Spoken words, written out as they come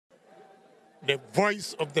the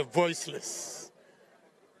voice of the voiceless.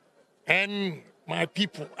 And my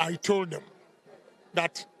people, I told them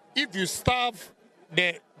that if you starve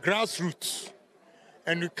the grassroots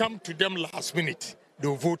and you come to them last minute,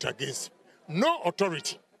 they'll vote against you. No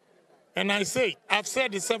authority. And I've said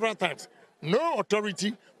it several times, no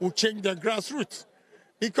authority will change the grassroots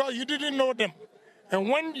because you didn't know them. And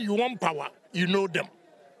when you want power, you know them.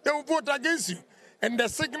 They will vote against you. And the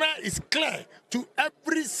signal is clear to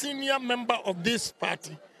every senior member of this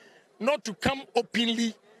party not to come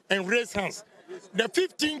openly and raise hands. The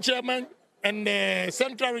 15 chairman and the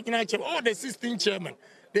Central Regional Chairman, all the 16 chairmen,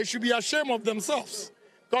 they should be ashamed of themselves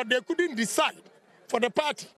because they couldn't decide for the party.